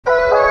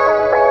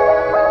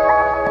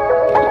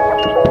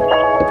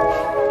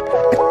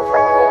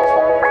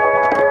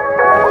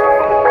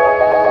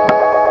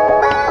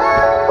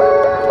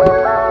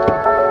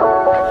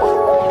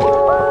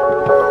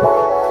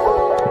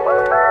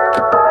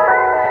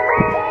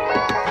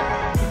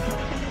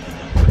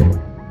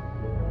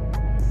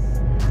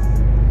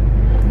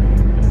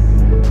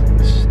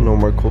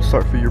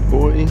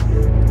Ready?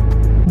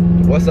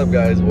 What's up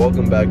guys,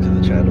 welcome back to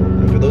the channel.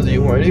 And for those of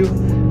you who are new,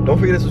 don't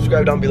forget to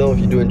subscribe down below if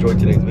you do enjoy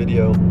today's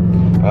video.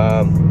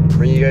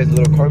 Bringing you guys a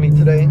little car meet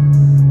today.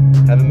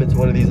 Haven't been to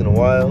one of these in a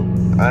while.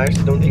 I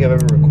actually don't think I've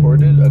ever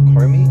recorded a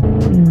car meet.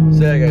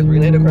 So yeah guys, we're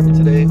gonna hit a car meet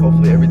today.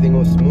 Hopefully everything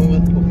goes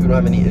smooth. Hopefully we don't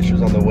have any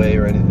issues on the way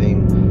or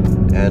anything.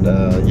 And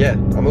yeah,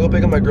 I'm gonna go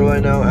pick up my girl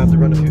right now. I have to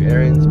run a few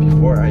errands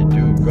before I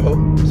do go.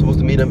 I'm supposed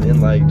to meet him in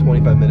like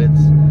 25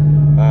 minutes.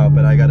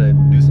 But I gotta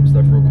do some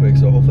stuff real quick,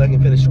 so hopefully I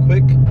can finish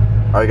quick.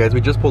 Alright guys,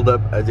 we just pulled up,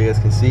 as you guys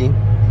can see.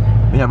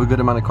 We have a good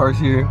amount of cars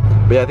here.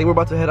 But yeah, I think we're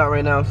about to head out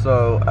right now,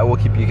 so I will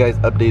keep you guys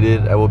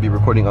updated. I will be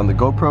recording on the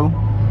GoPro.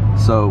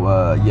 So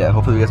yeah,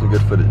 hopefully we get some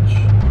good footage.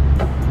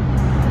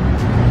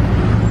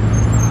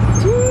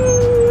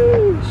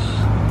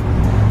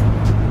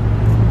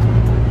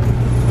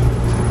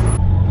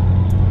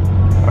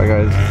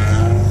 Alright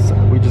guys,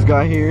 we just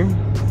got here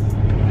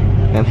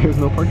and there's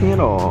no parking at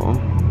all.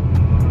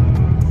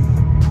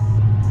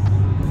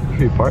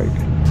 Free park.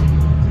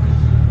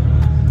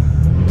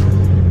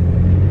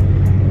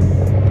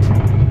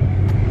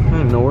 I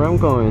don't know where I'm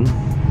going.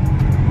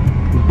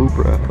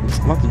 Booper.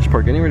 I'm about to just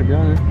park anywhere, to be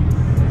honest.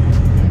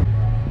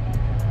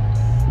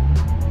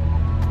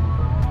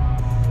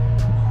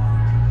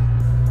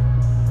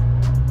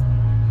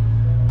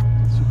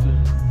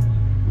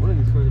 One of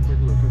these cars are parked a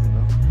little crooked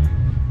though.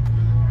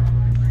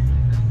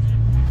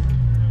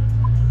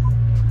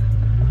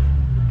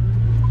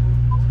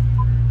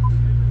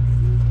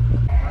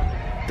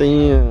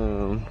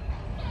 Damn.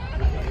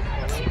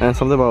 And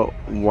something about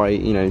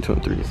white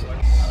E9203s.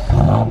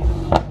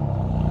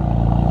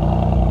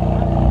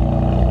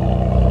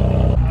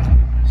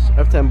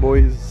 F10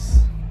 boys.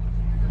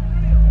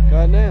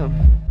 Goddamn.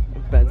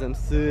 Benz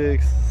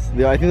M6.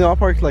 Yeah, I think they all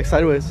parked like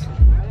sideways.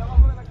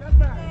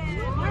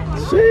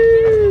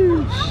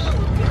 Sheesh.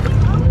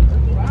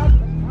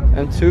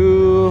 M2.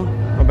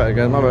 My bad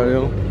guys, my bad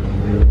yo.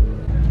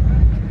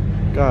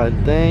 God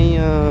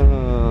damn.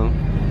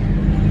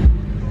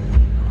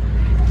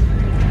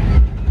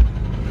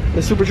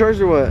 The supercharged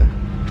or what?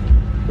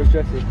 Where's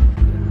Jesse? I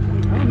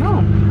don't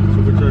know.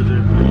 Supercharger.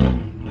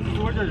 It's a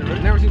supercharger,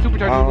 right? Never seen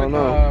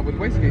supercharger with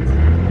wastegates.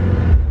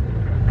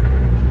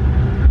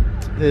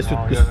 There's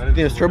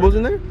turbos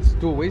in there? It's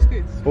dual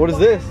wastegates. What is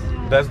this?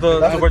 That's the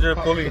supercharger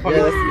pulley. Yeah,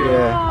 that's,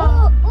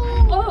 yeah.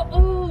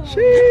 Oh.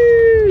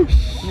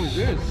 Sheesh. Who is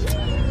this?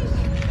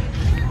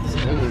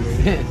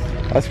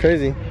 That's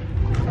crazy.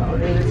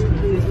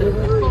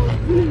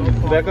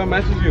 That car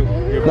matches you.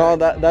 No,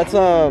 that's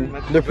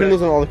they're putting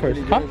those on all the cars.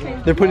 Huh?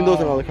 They're putting those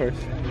on all the cars.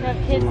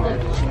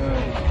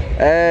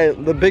 Hey,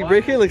 the big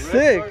brake kit looks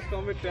sick.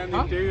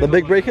 Huh? The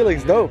big brake kit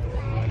looks dope.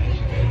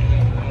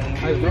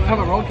 Have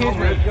a roll cage,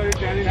 right?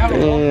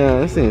 Yeah,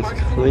 this thing is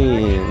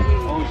clean.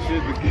 Oh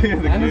shit, the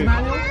kid. And his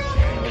manual?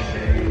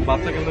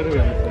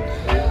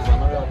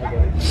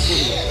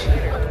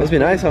 Must be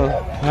nice, huh?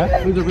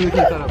 These are really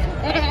clean setup.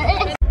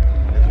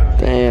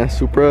 Damn,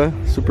 Supra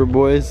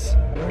boys.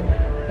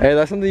 Hey,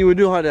 that's something you would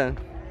do, huh, Dan?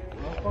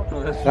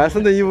 That's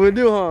something you would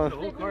do, huh?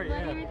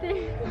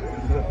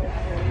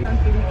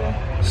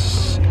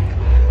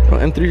 Oh,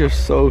 M3s are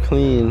so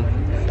clean.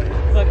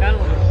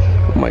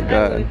 Oh my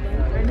god.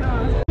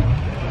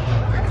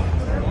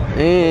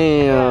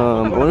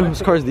 Damn, I wonder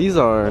whose cars these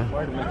are.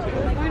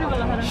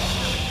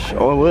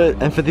 Oh, what?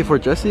 M54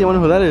 Jesse? I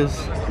wonder who that is.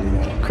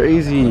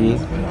 Crazy.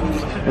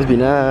 Must be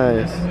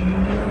nice.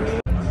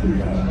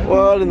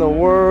 What in the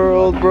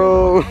world,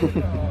 bro?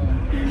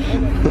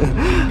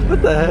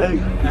 What the heck?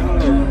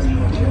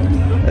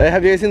 Hey,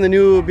 have you guys seen the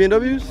new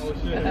BMWs?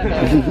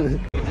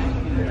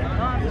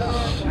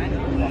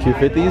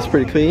 Q50s,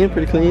 pretty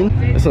clean.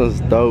 This one's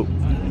dope.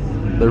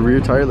 The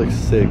rear tire looks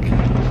sick.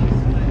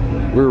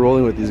 We're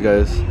rolling with these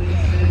guys.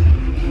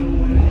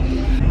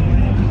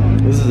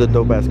 This is a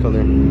dope ass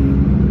color.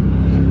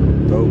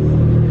 Dope.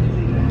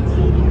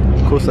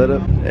 Cool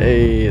setup.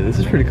 Hey, this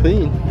is pretty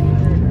clean.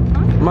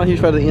 I'm not a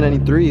huge fan of the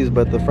E93s,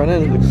 but the front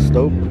end looks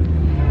dope.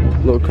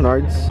 Little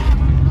canards.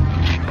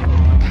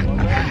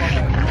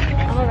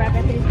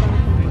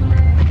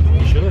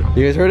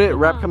 You guys heard it?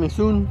 Wrap coming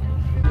soon.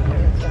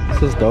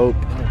 This is dope.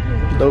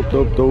 Dope.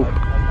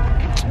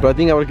 But I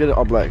think I would get it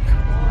all black.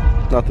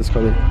 Not this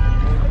color.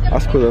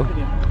 That's cool though.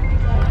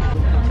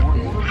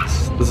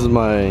 This is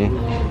my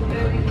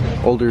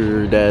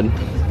older dad.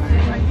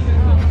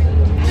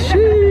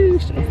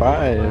 Sheesh,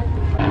 M5.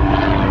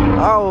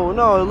 Oh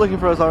no, they're looking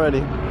for us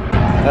already.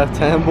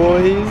 F10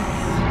 boys.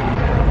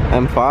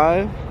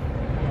 M5.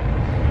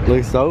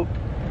 Looks dope.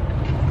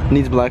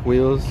 Needs black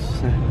wheels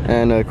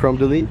and chrome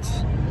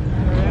deletes.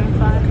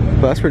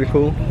 But that's pretty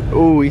cool.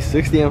 Oh,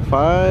 E60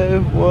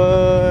 M5.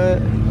 What?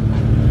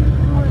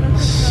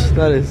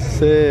 That is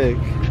sick.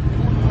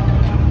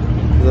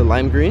 Is it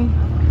lime green?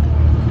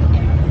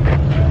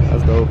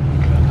 That's dope.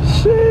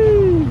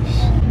 Sheesh.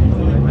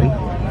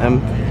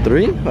 M3?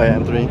 Oh yeah,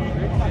 M3.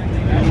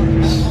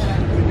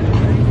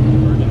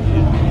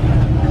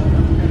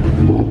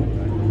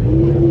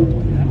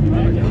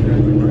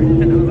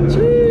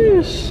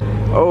 Sheesh.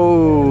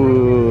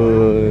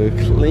 Oh,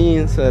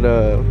 clean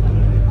setup.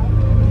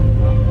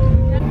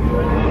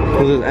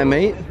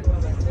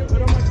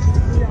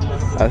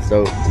 That's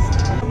dope.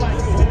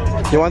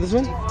 You want this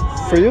one?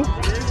 For you?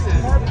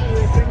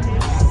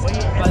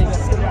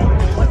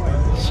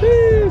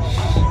 Sheesh.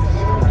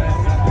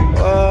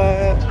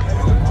 What?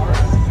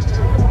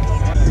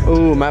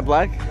 Ooh, matte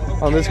black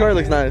on this car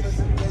looks nice.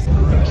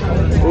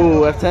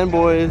 Ooh, F10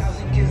 boys.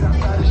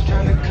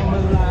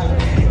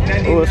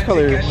 Ooh, this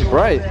color is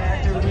bright.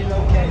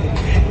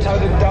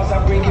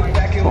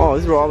 Oh,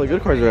 these are where all the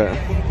good cars are at.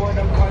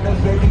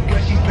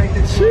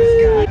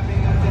 Sheesh.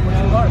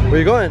 Where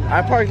you going?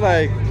 I parked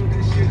like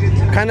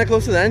kind of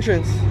close to the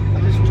entrance.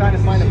 I'm just trying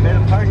to find a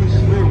better parking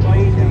because we're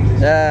way down.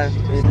 Yeah.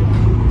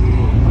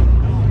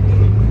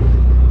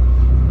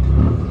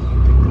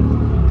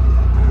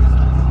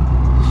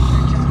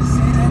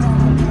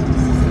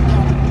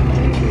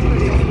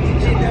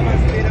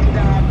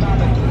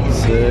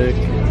 Sick.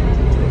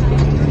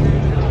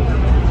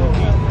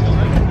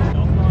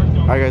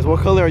 Alright guys, what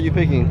color are you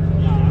picking?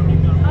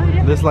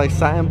 This like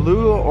satin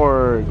blue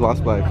or gloss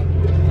black?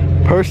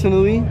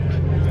 Personally,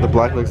 the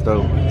black looks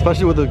dope.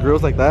 Especially with the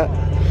grills like that,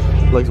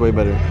 it looks way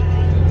better.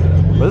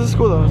 But this is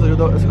cool though,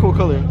 it's a cool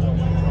color.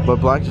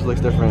 But black just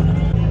looks different.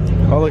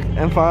 Oh look,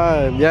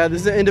 M5. Yeah,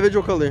 this is an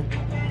individual color.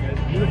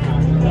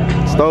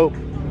 It's dope.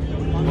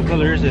 What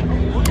color is it?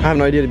 I have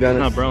no idea to be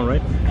honest. It's not brown,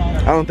 right?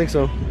 I don't think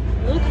so.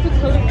 Look at the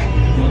color.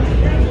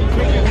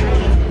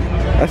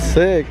 That's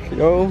sick,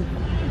 yo.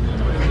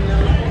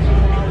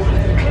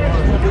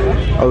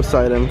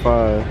 Outside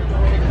M5.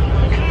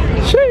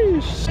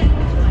 Sheesh.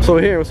 What's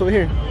over here? What's over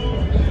here?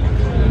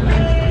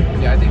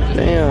 Yeah, I think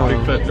Damn.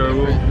 Big fat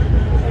turbo.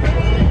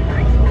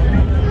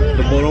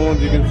 The bottom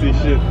ones you can see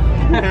shit.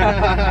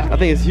 I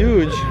think it's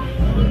huge.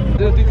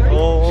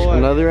 Oh,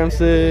 Another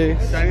M6.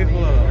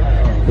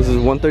 This is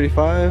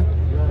 135.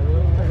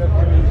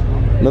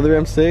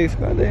 Another M6.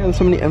 God damn,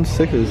 so many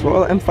M6s. What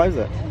are the M5s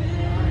at?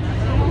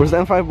 Where's the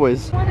M5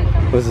 boys?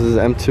 This is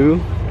M2.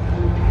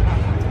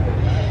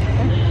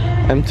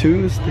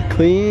 M2's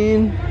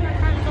clean.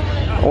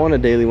 I want a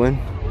daily one.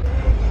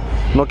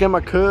 Look at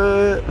my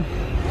cut.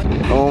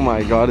 Oh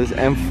my god, this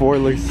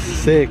M4 looks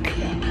sick.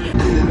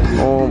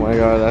 Oh my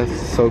god,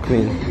 that's so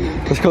clean.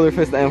 This color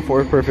fits the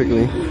M4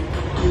 perfectly.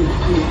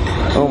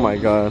 Oh my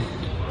god.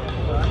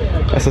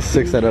 That's a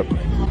sick setup.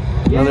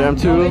 Another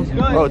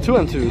M2. Oh, two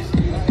M2s.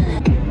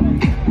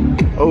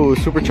 Oh,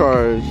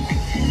 supercharged.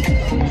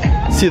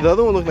 See, the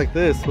other one looked like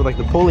this with like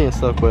the pulley and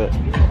stuff, but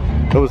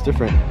that was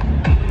different.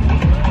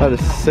 That is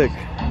sick.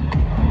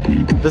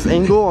 This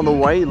angle on the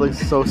white looks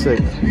so sick.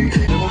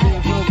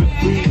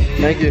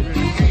 Thank you.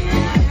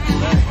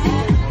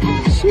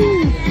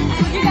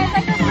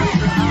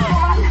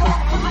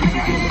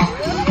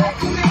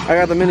 I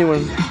got the mini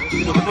one.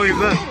 what the fuck is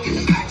that?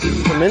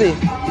 The mini.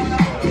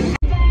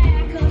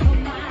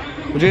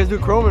 Would you guys do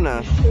chrome or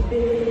not?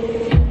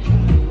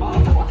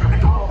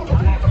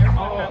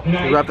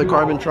 You wrap the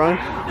carbon trunk.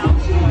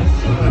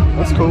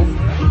 That's cool.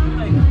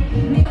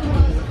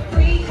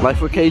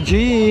 Life with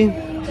KG.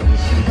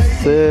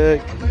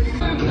 Sick.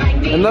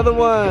 Another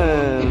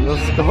one.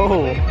 Let's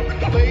go.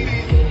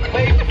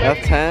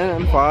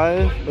 F10,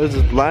 M5. This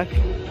is black.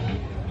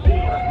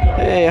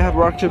 Hey, I have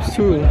rock chips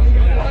too.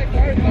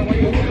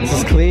 This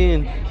is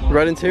clean.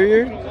 Red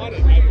interior.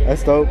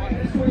 That's dope.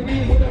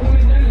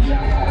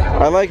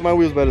 I like my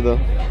wheels better though.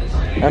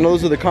 I know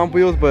those are the comp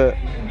wheels, but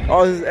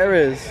oh, this is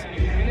Ares.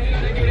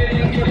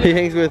 He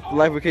hangs with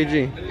Life with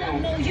KG.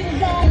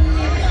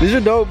 These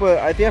are dope, but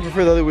I think I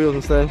prefer the other wheels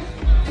instead.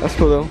 That's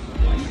cool though.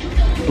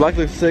 Black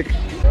looks sick.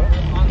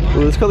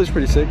 Ooh, this color's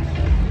pretty sick.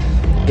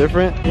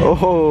 Different.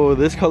 Oh,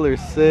 this color's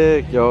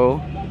sick,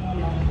 yo.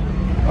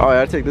 Oh,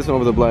 yeah, I'd take this one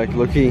over the black.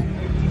 Low key.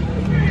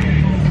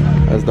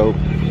 That's dope.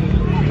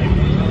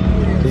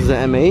 This is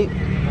an M8.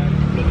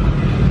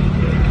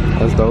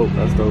 That's dope.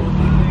 That's dope.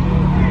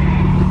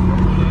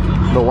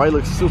 The white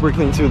looks super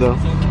clean too, though.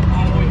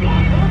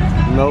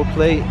 No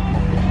plate.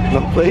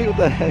 No plate? What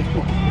the heck?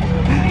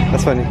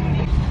 That's funny.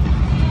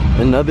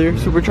 Another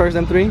supercharged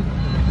M3.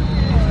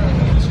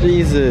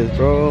 Jesus,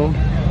 bro.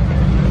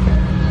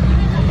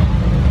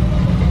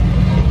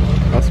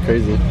 That's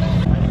crazy.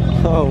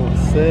 Oh,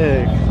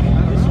 sick.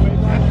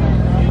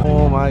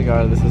 Oh my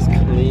god, this is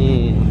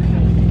clean.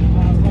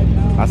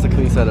 That's a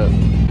clean setup.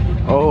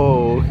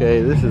 Oh,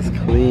 okay, this is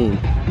clean.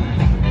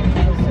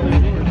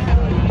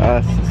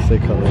 That's a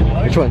sick color.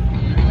 Which one?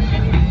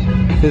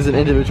 This is an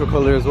individual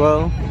color as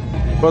well.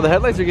 Bro, the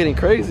headlights are getting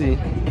crazy.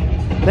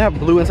 They have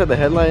blue inside the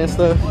headlight and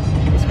stuff.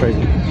 It's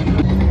crazy.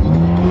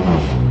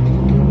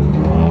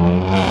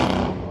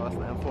 Oh, that's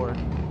the M4.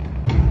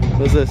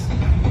 What is this?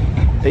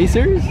 A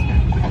series?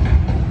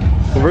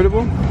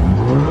 Convertible?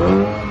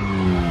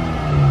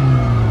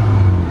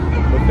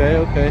 Okay,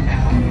 okay.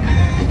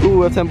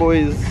 Ooh, F10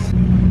 boys.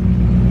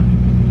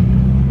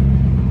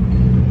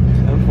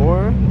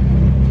 M4.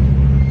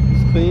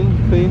 It's clean,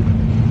 clean.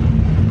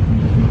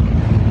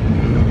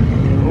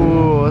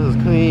 Ooh, this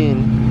is clean.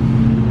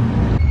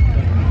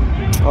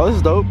 Oh, this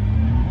is dope.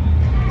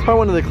 It's probably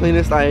one of the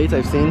cleanest i8s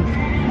I've seen.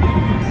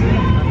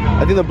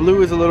 I think the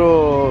blue is a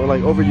little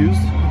like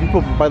overused.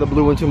 People buy the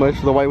blue one too much,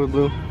 the white with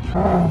blue.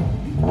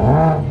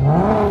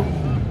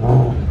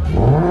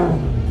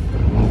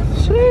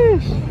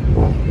 Sheesh.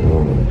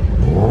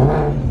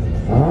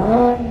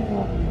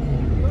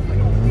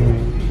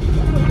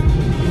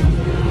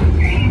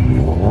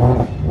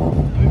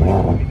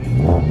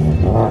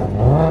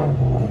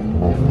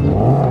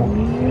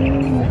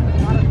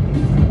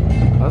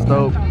 That's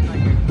dope.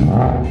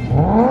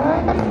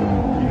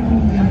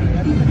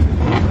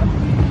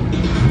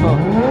 Oh.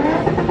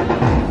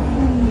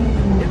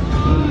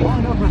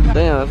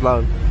 Damn, that's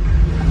loud.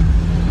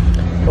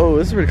 Oh,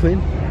 this is pretty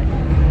clean.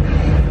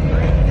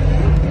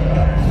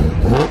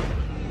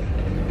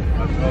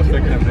 I was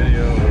taking a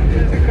video.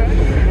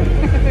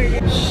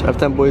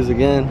 F10 boys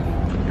again.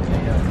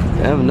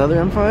 Damn, another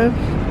M5?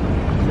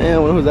 Man, I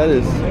wonder who that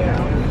is.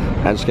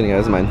 I'm just kidding,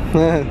 guys, mine.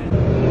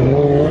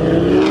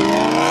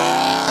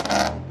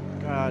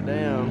 God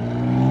damn.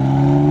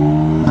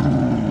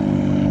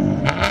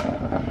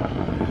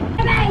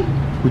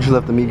 We just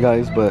left the meet,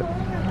 guys, but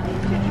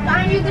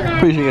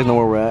pretty sure you guys know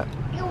where we're at.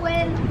 You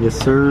win. Yes,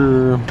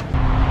 sir.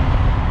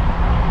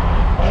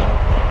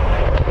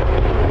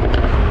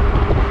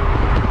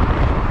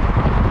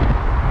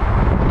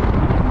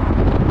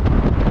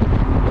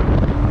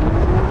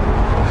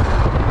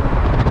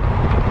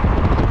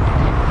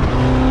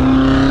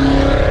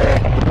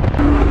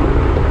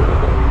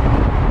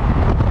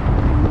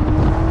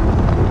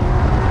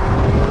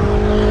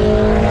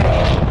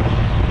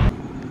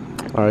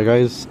 Alright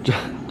guys,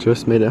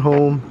 just made it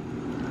home.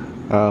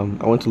 I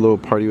went to a little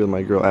party with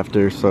my girl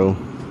after, so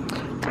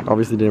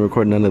obviously didn't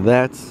record none of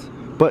that.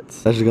 But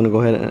that's just gonna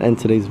go ahead and end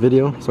today's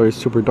video. Sorry it's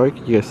super dark,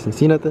 you guys didn't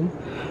see nothing.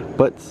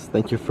 But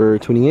thank you for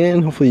tuning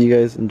in. Hopefully you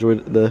guys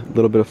enjoyed the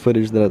little bit of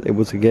footage that I was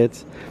able to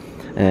get.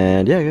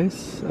 And yeah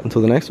guys,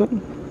 until the next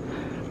one,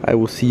 I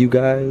will see you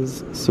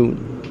guys soon.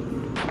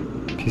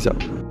 Peace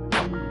out.